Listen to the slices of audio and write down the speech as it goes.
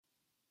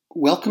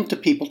Welcome to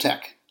People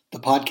Tech, the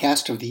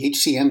podcast of the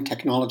HCM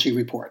Technology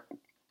Report.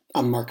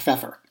 I'm Mark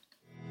Pfeffer.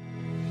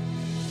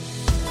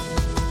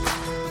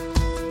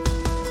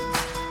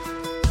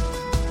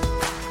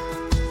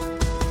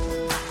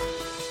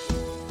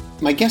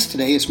 My guest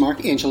today is Mark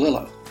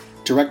Angelillo,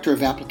 Director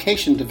of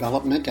Application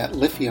Development at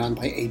Lifion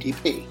by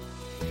ADP.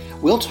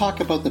 We'll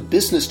talk about the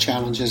business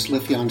challenges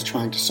Lifion's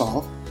trying to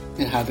solve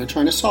and how they're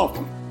trying to solve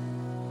them.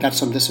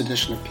 That's on this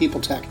edition of People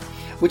Tech,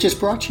 which is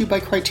brought to you by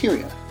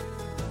Criteria.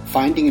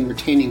 Finding and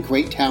retaining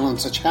great talent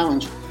is a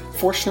challenge.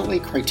 Fortunately,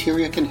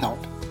 Criteria can help.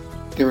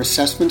 Their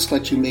assessments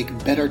let you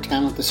make better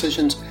talent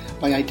decisions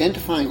by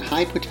identifying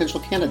high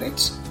potential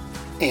candidates,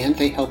 and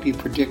they help you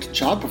predict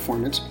job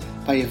performance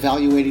by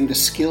evaluating the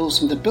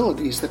skills and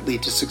abilities that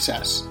lead to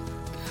success.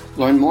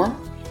 Learn more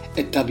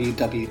at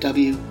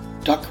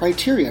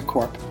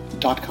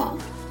www.criteriacorp.com.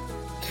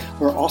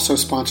 We're also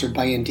sponsored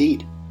by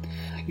Indeed.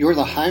 You're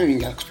the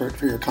hiring expert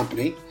for your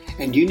company,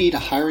 and you need a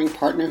hiring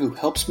partner who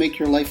helps make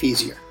your life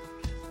easier.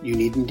 You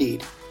need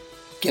Indeed.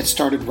 Get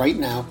started right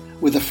now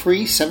with a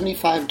free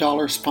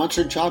 $75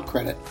 sponsored job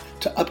credit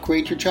to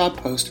upgrade your job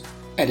post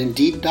at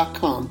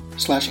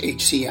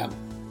Indeed.com/HCM.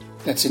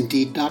 That's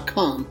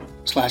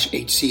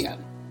Indeed.com/HCM.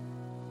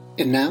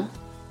 And now,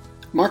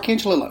 Mark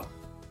Angelillo.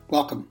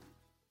 Welcome.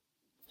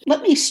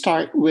 Let me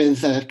start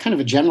with kind of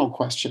a general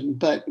question,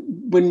 but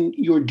when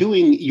you're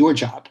doing your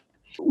job,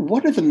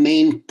 what are the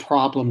main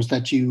problems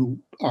that you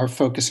are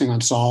focusing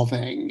on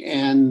solving,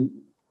 and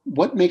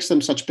what makes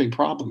them such big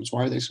problems?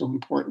 Why are they so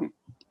important?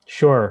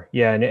 Sure.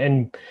 Yeah.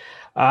 And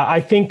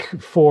I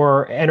think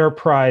for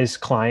enterprise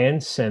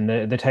clients and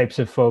the types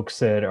of folks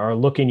that are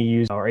looking to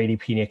use our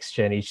ADP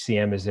NextGen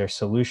HCM as their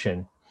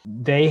solution,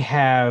 they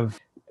have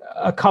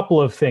a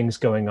couple of things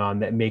going on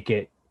that make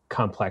it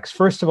complex.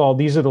 First of all,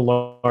 these are the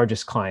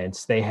largest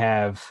clients. They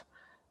have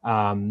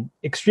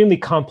extremely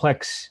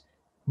complex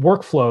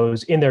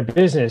workflows in their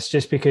business,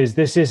 just because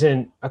this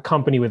isn't a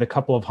company with a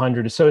couple of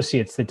hundred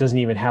associates that doesn't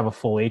even have a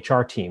full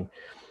HR team.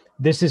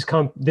 This is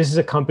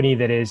a company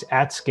that is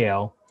at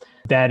scale,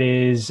 that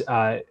is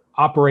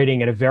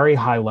operating at a very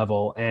high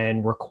level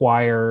and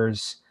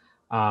requires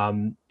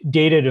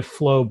data to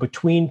flow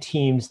between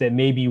teams that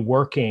may be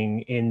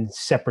working in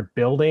separate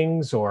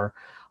buildings or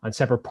on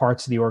separate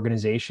parts of the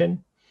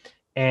organization.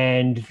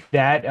 And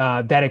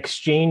that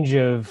exchange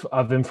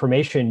of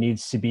information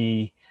needs to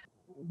be,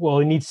 well,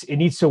 it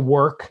needs to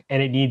work,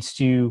 and it needs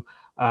to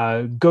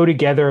go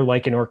together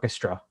like an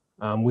orchestra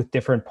with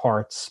different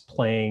parts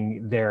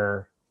playing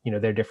their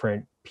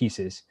different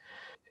pieces.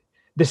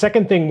 The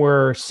second thing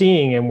we're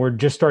seeing, and we're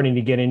just starting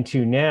to get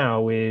into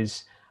now,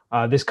 is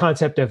this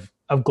concept of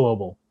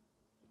global.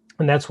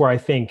 And that's where I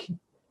think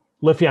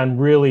Lifion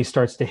really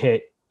starts to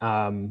hit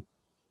our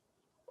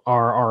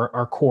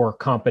core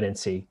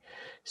competency.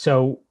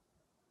 So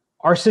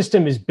our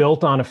system is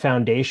built on a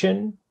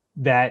foundation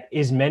that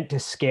is meant to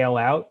scale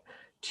out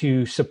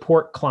to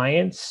support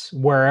clients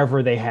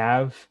wherever they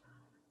have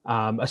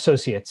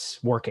associates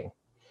working.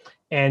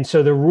 And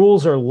so the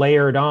rules are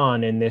layered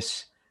on in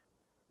this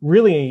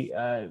really,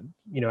 I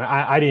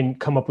didn't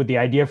come up with the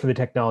idea for the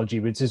technology,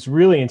 but it's this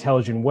really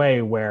intelligent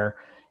way where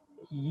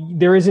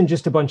there isn't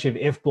just a bunch of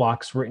if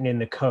blocks written in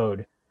the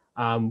code.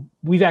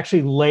 We've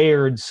actually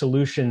layered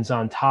solutions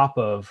on top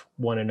of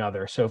one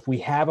another. So if we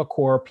have a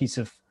core piece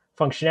of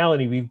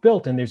functionality we've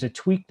built and there's a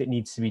tweak that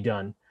needs to be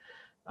done,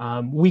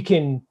 we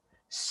can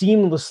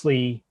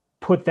seamlessly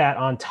put that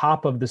on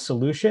top of the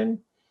solution,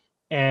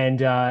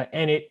 and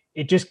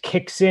it just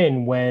kicks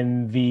in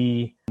when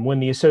the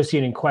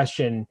associate in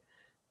question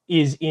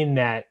is in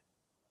that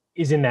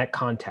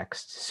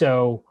context.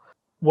 So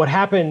what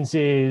happens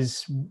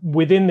is,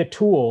 within the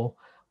tool,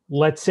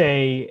 let's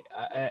say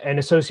an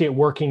associate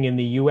working in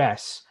the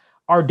US,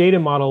 our data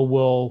model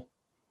will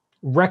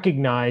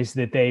recognize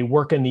that they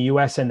work in the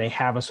US and they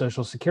have a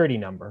social security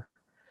number.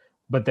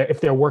 But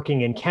if they're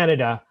working in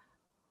Canada,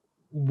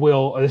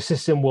 the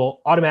system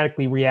will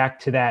automatically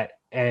react to that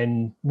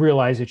and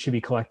realize it should be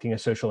collecting a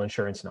social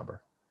insurance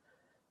number.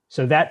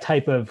 So that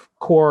type of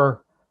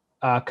core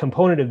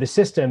component of the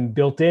system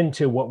built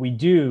into what we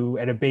do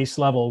at a base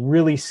level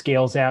really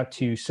scales out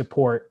to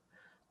support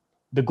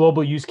the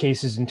global use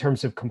cases in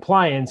terms of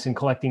compliance and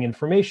collecting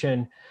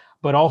information,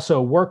 but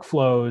also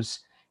workflows.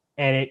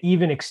 And it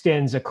even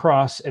extends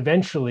across,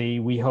 eventually,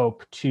 we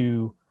hope,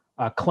 to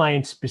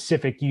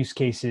client-specific use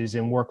cases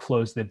and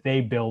workflows that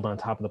they build on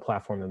top of the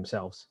platform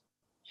themselves.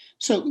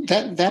 So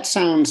that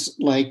sounds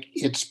like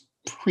it's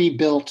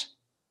pre-built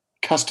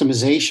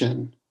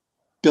customization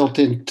built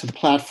into the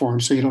platform,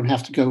 so you don't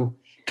have to go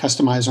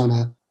customize on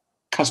a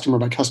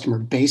customer-by-customer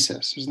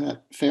basis. Is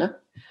that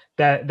fair?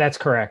 That's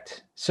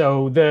correct.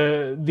 So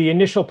the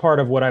initial part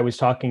of what I was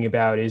talking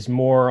about is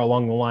more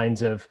along the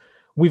lines of,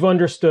 we've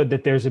understood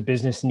that there's a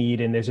business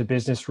need and there's a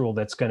business rule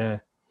that's going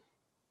to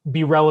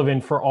be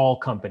relevant for all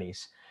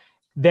companies.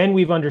 Then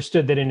we've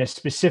understood that in a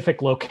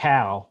specific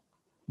locale,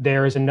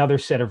 there is another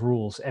set of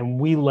rules, and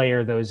we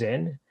layer those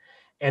in.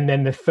 And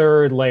then the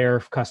third layer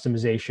of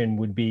customization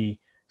would be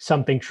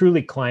something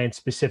truly client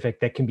specific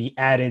that can be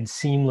added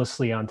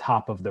seamlessly on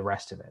top of the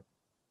rest of it.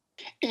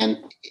 And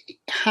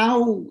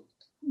how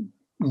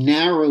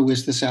narrow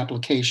is this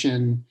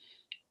application,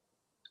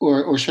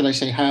 or should I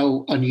say,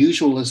 how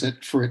unusual is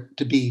it for it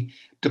to be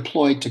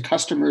deployed to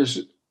customers,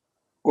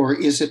 or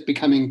is it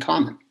becoming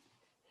common?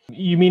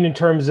 You mean in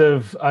terms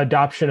of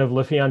adoption of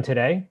Lifion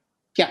today?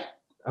 Yeah.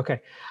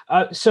 Okay.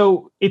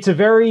 So it's a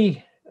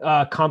very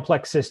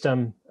complex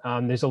system.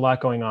 There's a lot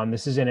going on.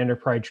 This is an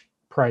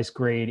enterprise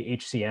grade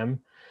HCM.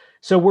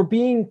 So we're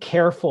being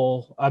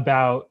careful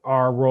about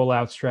our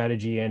rollout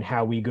strategy and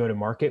how we go to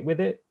market with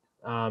it.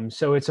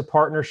 So it's a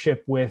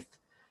partnership with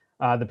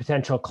the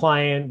potential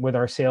client, with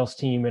our sales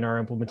team and our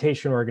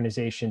implementation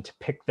organization to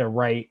pick the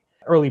right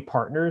early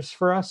partners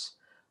for us.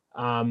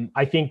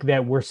 I think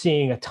that we're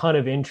seeing a ton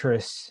of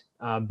interest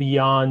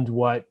beyond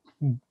what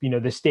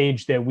the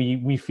stage that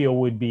we feel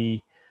would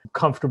be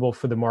comfortable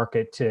for the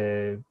market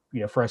to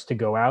for us to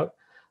go out.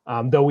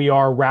 Though we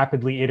are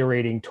rapidly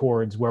iterating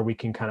towards where we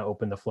can kind of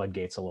open the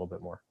floodgates a little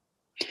bit more.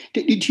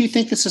 Do you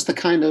think this is the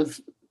kind of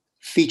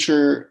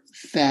feature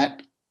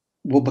that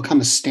will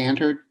become a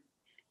standard?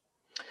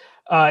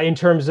 In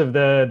terms of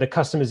the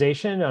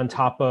customization on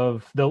top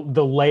of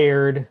the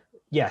layered,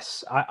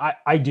 yes,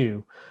 I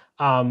do.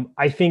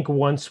 I think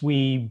once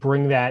we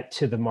bring that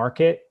to the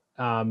market,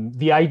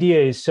 the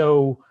idea is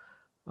so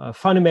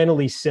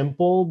fundamentally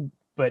simple,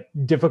 but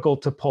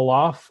difficult to pull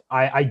off.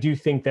 I do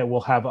think that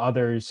we'll have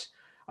others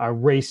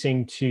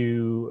racing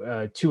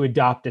to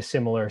adopt a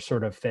similar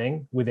sort of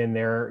thing within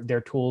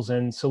their tools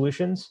and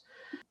solutions.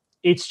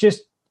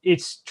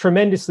 It's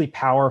tremendously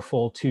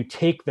powerful to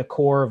take the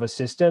core of a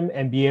system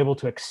and be able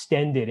to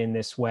extend it in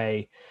this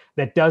way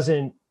that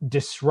doesn't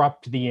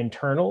disrupt the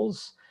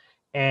internals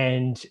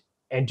and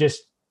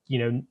just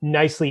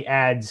nicely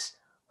adds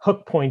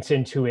hook points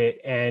into it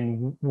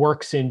and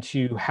works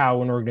into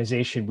how an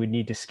organization would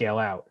need to scale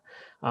out.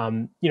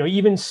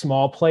 Even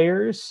small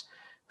players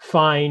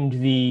find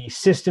the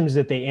systems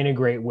that they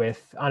integrate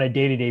with on a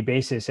day-to-day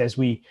basis as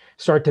we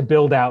start to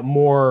build out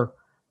more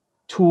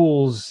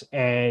tools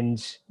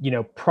and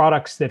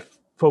products that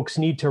folks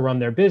need to run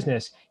their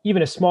business.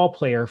 Even a small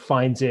player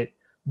finds it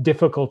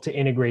difficult to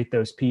integrate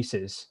those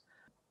pieces.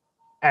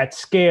 At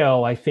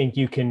scale, I think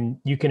you can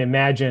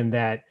imagine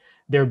that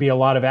there'd be a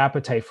lot of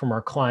appetite from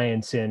our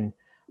clients in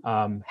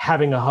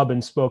having a hub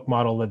and spoke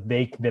model that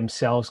they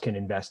themselves can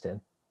invest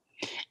in.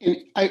 And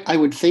I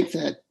would think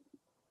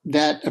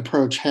that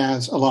approach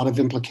has a lot of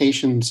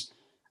implications,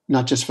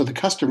 not just for the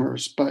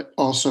customers, but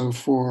also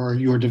for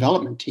your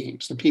development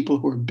teams, the people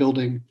who are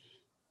building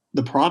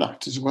the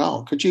product as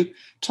well. Could you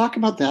talk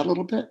about that a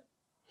little bit?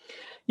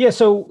 Yeah,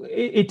 so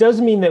it does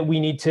mean that we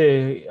need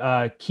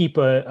to keep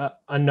a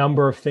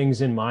number of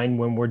things in mind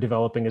when we're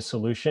developing a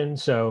solution.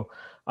 So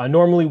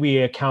normally we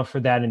account for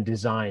that in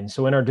design.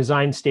 So in our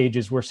design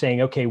stages, we're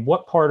saying, okay,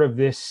 what part of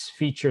this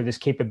feature, this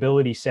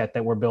capability set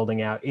that we're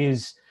building out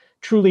is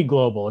truly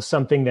global, is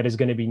something that is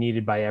going to be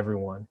needed by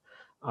everyone?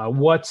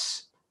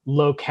 What's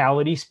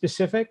locality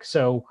specific?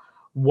 So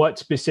what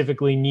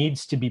specifically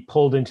needs to be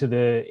pulled into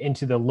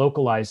the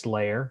localized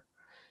layer?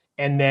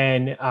 And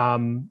then,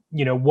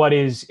 what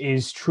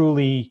is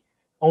truly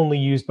only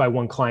used by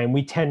one client?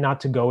 We tend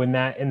not to go in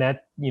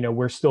that,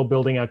 we're still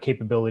building out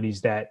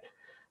capabilities that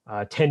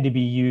tend to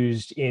be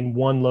used in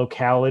one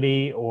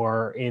locality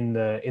or in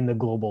the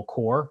global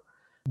core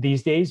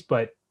these days,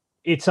 but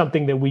it's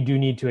something that we do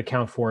need to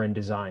account for in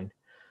design.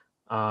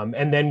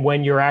 And then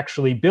when you're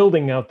actually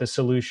building out the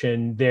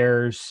solution,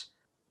 there's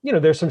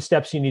some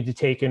steps you need to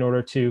take in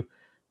order to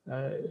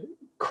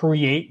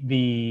create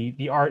the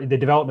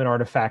development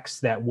artifacts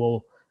that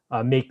will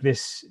make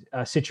this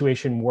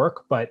situation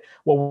work. But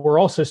what we're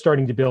also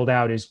starting to build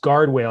out is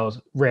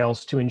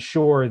rails to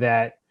ensure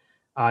that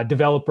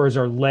developers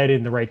are led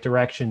in the right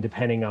direction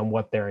depending on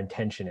what their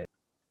intention is.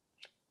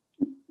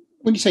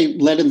 When you say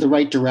led in the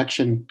right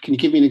direction, can you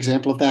give me an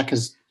example of that?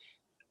 Because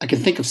I can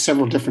think of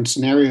several different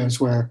scenarios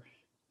where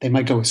they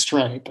might go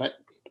astray. But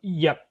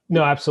yep,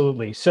 no,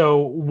 absolutely. So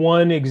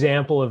one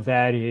example of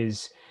that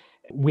is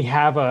we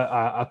have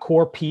a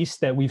core piece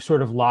that we've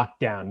sort of locked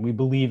down. We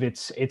believe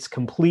it's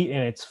complete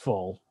and it's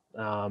full.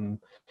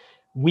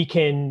 We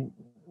can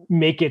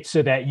make it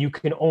so that you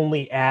can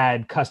only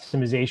add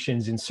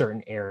customizations in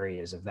certain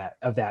areas of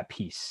that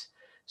piece.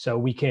 So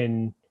we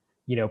can,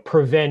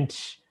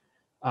 prevent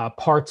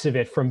parts of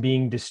it from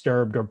being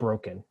disturbed or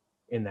broken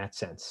in that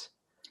sense.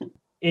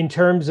 In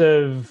terms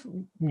of,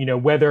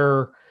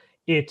 whether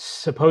it's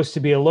supposed to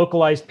be a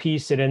localized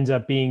piece that ends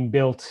up being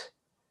built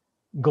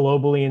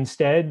globally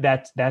instead,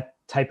 that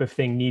type of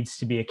thing needs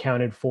to be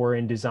accounted for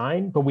in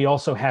design. But we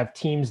also have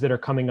teams that are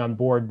coming on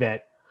board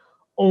that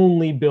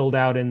only build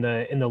out in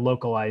the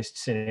localized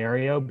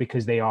scenario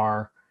because they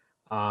are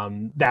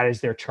that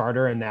is their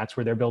charter and that's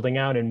where they're building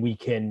out, and we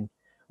can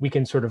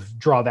sort of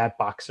draw that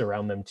box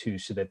around them too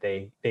so that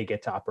they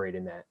get to operate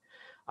in that.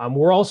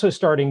 We're also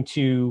starting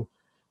to,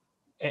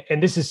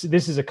 and this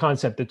is a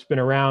concept that's been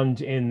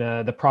around in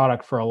the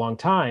product for a long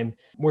time.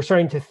 We're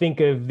starting to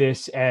think of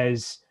this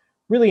as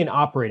really an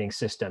operating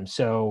system.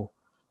 So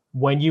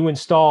when you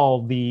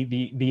install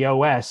the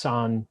OS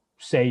on,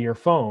 say, your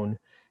phone,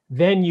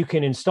 then you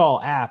can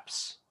install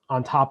apps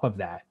on top of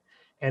that.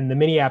 And the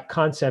mini app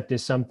concept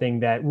is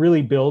something that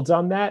really builds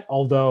on that.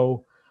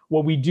 Although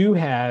what we do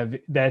have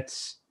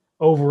that's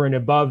over and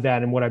above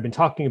that, and what I've been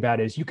talking about,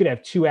 is you could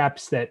have two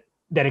apps that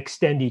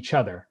extend each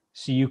other.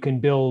 So you can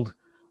build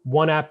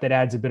one app that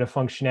adds a bit of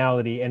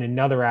functionality and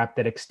another app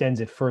that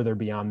extends it further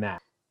beyond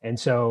that. And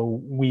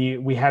so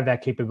we have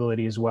that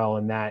capability as well,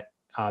 and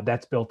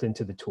that's built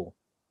into the tool.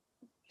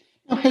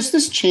 Now, has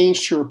this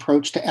changed your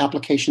approach to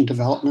application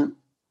development?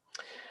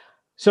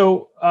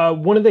 So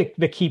one of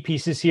the key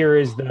pieces here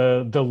is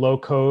the low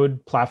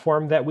code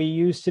platform that we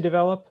use to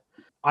develop.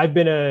 I've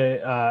been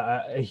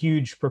a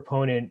huge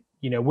proponent.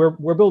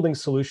 We're building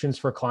solutions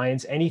for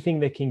clients. Anything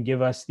that can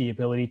give us the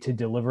ability to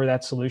deliver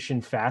that solution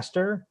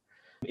faster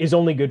is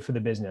only good for the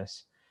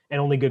business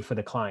and only good for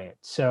the client.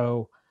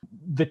 So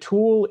the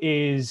tool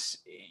is,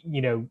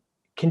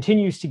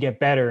 continues to get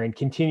better and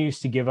continues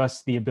to give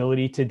us the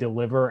ability to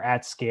deliver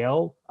at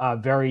scale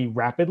very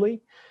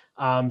rapidly.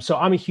 So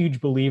I'm a huge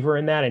believer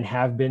in that and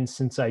have been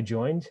since I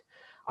joined.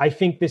 I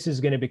think this is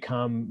going to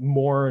become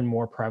more and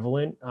more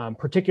prevalent,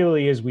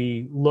 particularly as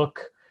we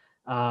look,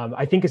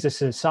 I think as a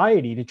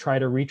society, to try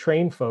to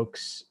retrain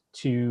folks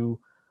to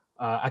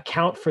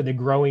account for the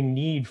growing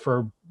need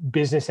for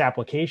business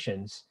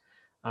applications.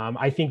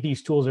 I think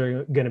these tools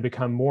are going to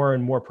become more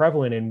and more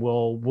prevalent, and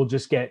we'll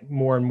just get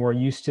more and more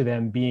used to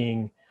them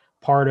being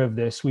part of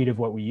the suite of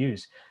what we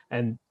use.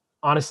 And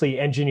honestly,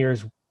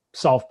 engineers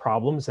solve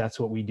problems. That's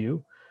what we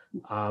do.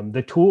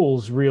 The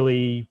tools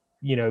really,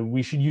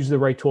 we should use the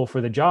right tool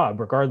for the job,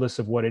 regardless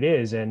of what it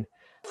is. And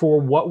for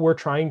what we're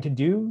trying to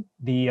do,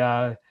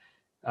 the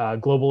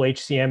global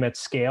HCM at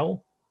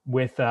scale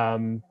with,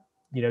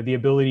 the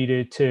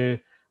ability to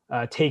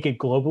take it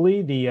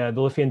globally, the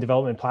Lifion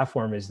development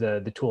platform is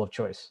the tool of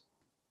choice.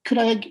 Could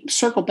I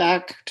circle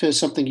back to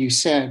something you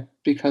said?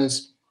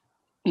 Because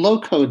low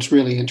code's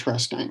really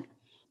interesting.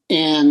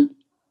 And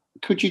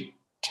could you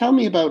tell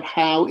me about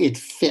how it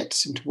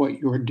fits into what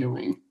you're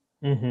doing?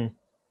 Mm-hmm.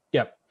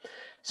 Yep.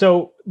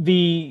 So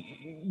the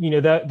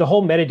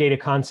whole metadata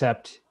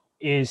concept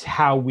is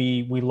how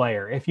we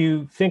layer. If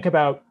you think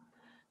about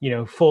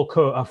a full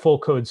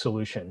code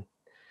solution,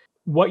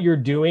 what you're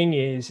doing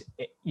is,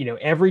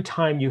 every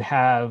time you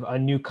have a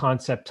new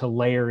concept to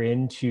layer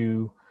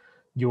into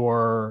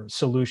your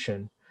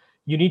solution,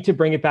 you need to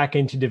bring it back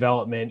into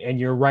development, and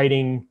you're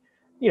writing,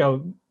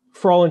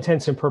 for all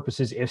intents and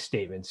purposes, if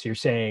statements. You're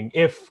saying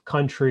if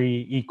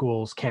country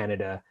equals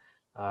Canada,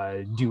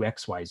 do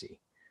X, Y, Z.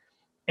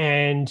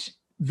 And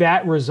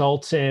that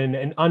results in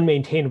an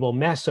unmaintainable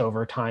mess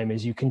over time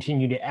as you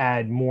continue to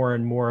add more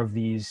and more of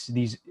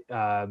these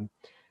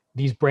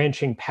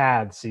branching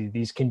paths,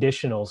 these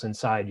conditionals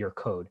inside your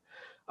code.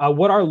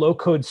 What our low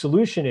code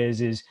solution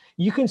is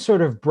you can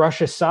sort of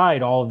brush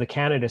aside all of the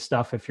Canada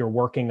stuff if you're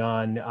working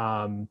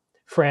on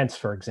France,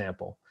 for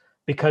example,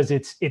 because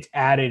it's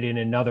added in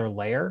another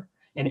layer,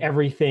 and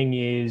everything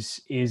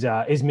is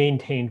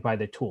maintained by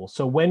the tool.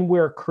 So when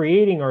we're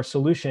creating our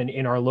solution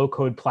in our low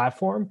code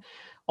platform,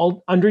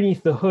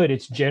 underneath the hood,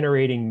 it's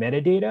generating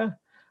metadata,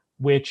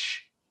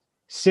 which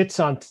sits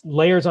on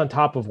layers on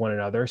top of one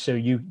another. So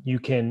you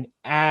can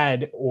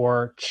add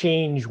or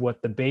change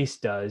what the base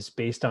does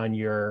based on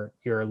your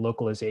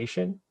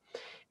localization.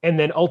 And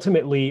then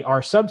ultimately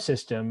our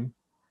subsystem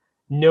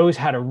knows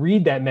how to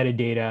read that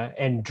metadata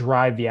and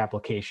drive the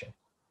application.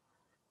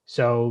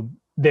 So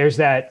there's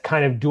that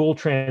kind of dual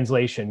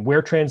translation.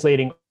 We're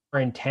translating our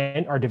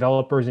intent, our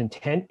developer's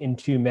intent,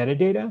 into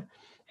metadata,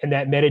 and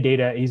that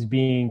metadata is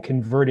being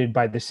converted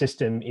by the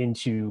system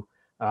into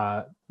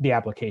the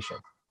application.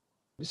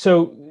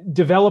 So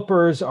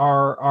developers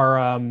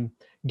are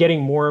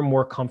getting more and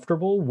more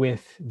comfortable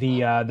with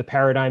the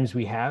paradigms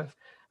we have.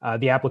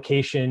 The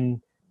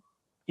application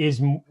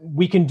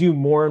we can do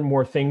more and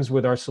more things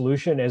with our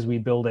solution as we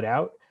build it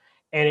out,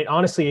 and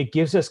it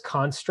gives us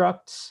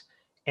constructs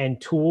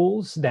and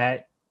tools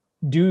that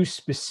do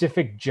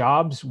specific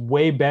jobs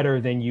way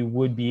better than you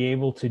would be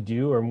able to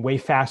do, or way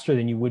faster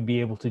than you would be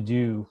able to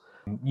do,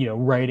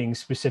 writing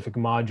specific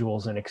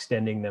modules and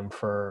extending them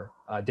for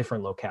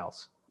different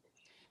locales.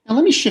 Now,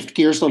 let me shift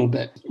gears a little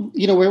bit.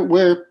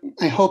 We're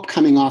I hope,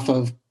 coming off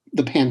of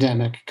the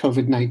pandemic,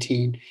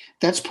 COVID-19,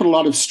 that's put a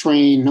lot of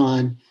strain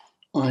on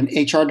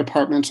HR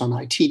departments, on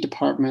IT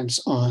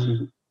departments,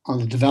 on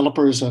the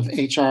developers of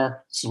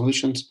HR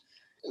solutions.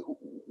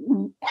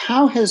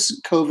 How has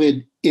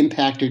COVID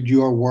impacted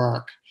your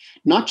work,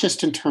 not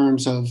just in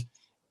terms of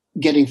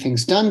getting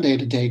things done day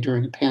to day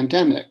during the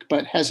pandemic,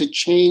 but has it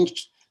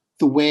changed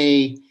the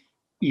way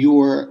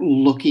you're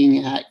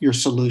looking at your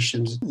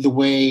solutions, the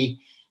way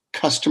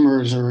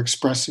customers are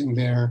expressing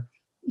their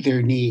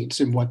needs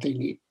and what they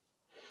need?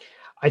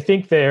 I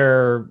think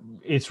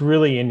it's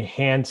really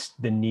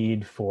enhanced the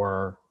need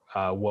for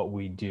what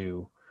we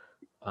do.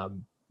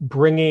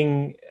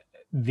 Bringing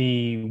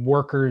the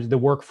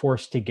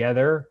workforce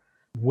together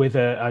with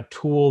a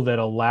tool that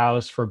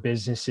allows for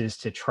businesses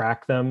to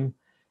track them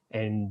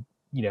and,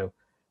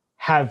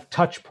 have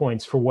touch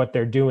points for what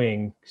they're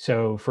doing.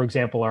 So for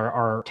example,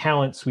 our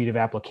talent suite of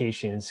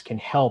applications can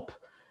help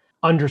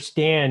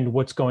understand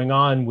what's going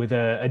on with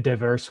a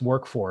diverse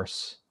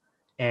workforce,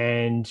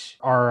 and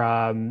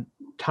our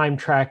time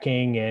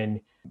tracking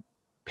and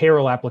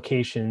payroll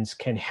applications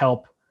can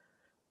help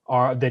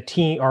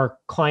our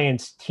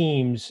clients'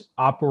 teams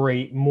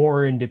operate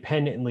more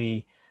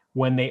independently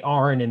when they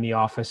aren't in the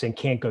office and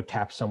can't go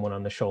tap someone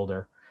on the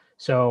shoulder.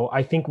 So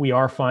I think we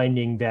are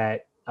finding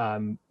that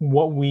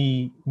what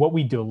we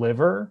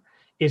deliver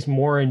is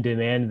more in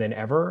demand than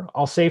ever.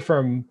 I'll say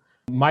from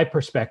my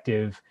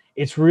perspective,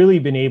 it's really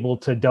been able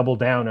to double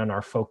down on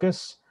our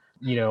focus.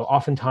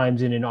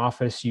 Oftentimes in an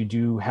office, you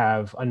do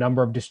have a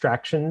number of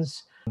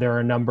distractions. There are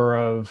a number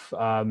of,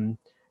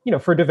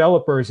 for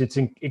developers, it's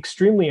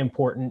extremely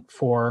important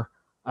for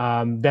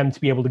them to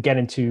be able to get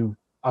into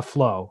a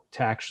flow,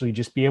 to actually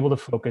just be able to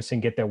focus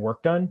and get their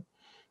work done.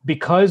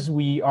 Because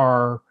we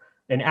are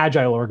an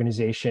agile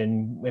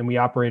organization and we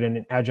operate in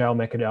an agile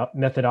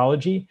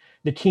methodology,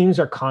 the teams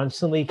are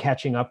constantly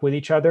catching up with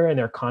each other and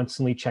they're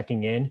constantly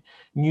checking in.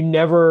 You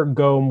never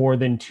go more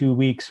than 2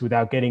 weeks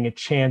without getting a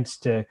chance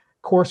to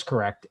course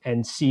correct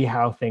and see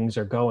how things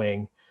are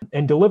going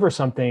and deliver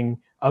something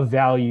of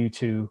value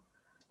to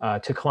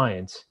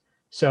clients.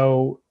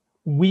 So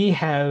we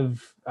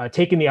have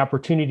taken the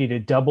opportunity to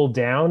double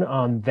down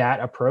on that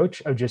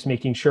approach of just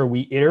making sure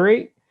we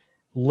iterate,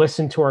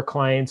 listen to our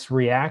clients,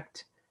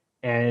 react,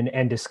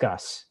 and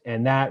discuss.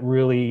 And that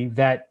really,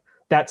 that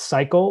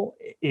cycle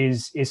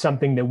is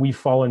something that we've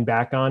fallen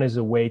back on as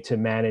a way to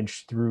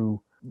manage through,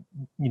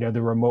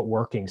 the remote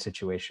working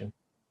situation.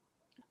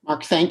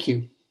 Mark, thank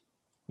you.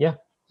 Yeah,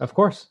 of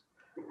course.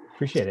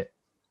 Appreciate it.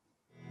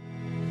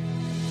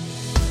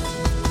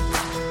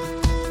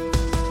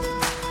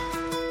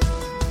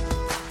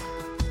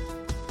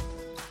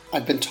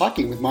 I've been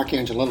talking with Mark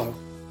Angelillo,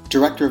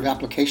 Director of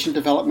Application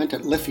Development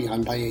at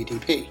Lifion by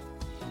ADP.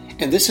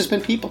 And this has been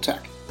People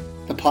Tech,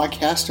 the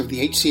podcast of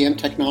the HCM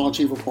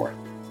Technology Report.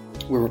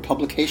 We're a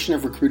publication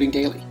of Recruiting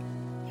Daily.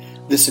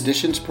 This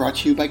edition is brought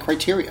to you by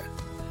Criteria.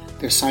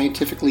 Their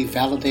scientifically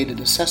validated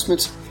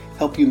assessments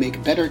help you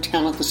make better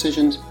talent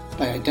decisions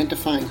by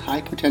identifying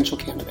high-potential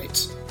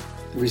candidates.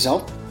 The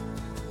result?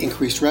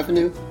 Increased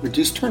revenue,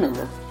 reduced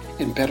turnover,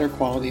 and better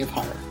quality of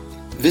hire.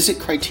 Visit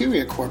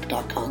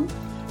criteriacorp.com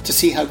to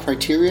see how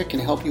Criteria can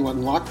help you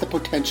unlock the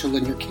potential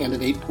in your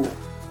candidate pool.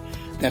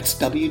 That's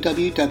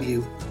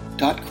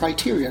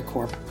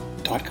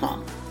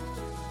www.criteriacorp.com.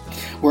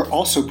 We're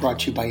also brought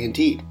to you by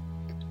Indeed.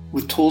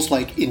 With tools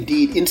like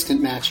Indeed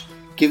Instant Match,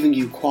 giving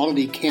you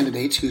quality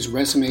candidates whose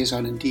resumes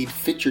on Indeed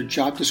fit your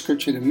job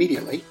description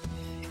immediately,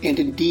 and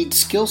Indeed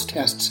skills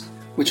tests,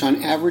 which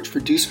on average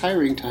reduce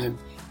hiring time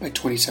by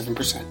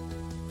 27%.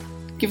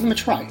 Give them a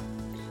try.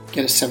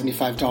 Get a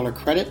 $75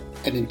 credit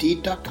at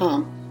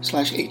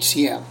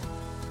Indeed.com/HCM.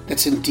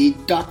 That's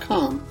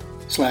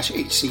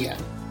Indeed.com/HCM.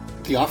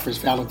 The offer is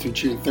valid through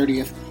June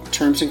 30th.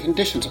 Terms and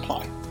conditions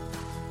apply.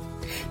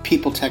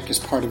 People Tech is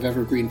part of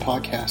Evergreen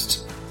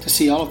Podcasts. To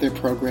see all of their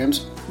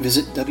programs,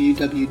 visit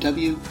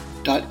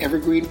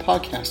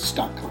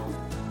www.evergreenpodcasts.com.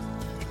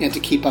 And to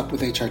keep up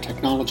with HR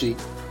technology,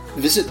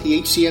 visit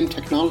the HCM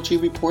Technology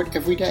Report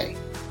every day.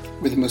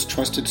 We're the most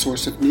trusted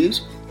source of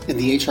news in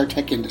the HR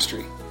tech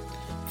industry.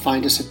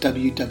 Find us at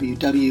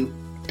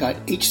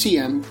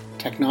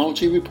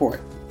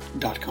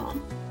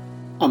www.hcmtechnologyreport.com.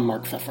 I'm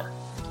Mark Pfeffer.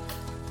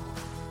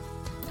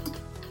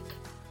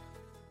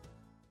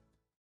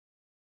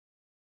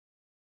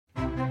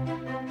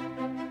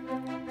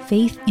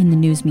 Faith in the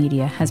news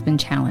media has been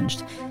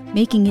challenged,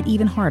 making it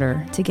even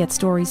harder to get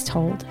stories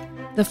told.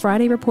 The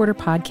Friday Reporter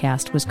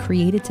podcast was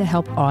created to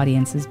help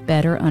audiences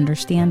better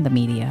understand the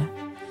media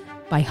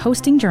by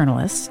hosting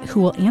journalists who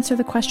will answer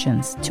the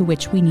questions to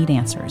which we need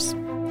answers.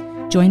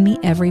 Join me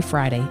every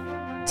Friday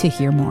to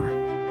hear more.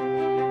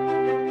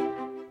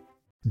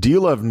 Do you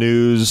love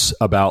news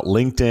about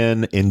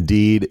LinkedIn,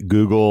 Indeed,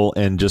 Google,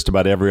 and just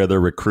about every other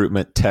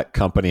recruitment tech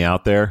company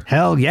out there?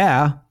 Hell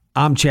yeah.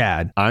 I'm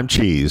Chad. I'm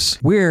Cheese.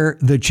 We're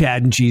the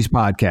Chad and Cheese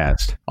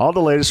Podcast. All the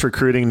latest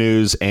recruiting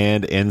news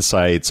and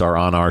insights are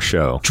on our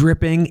show.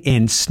 Dripping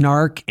in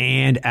snark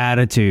and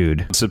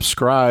attitude.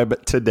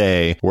 Subscribe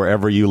today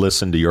wherever you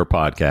listen to your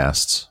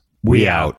podcasts. We out.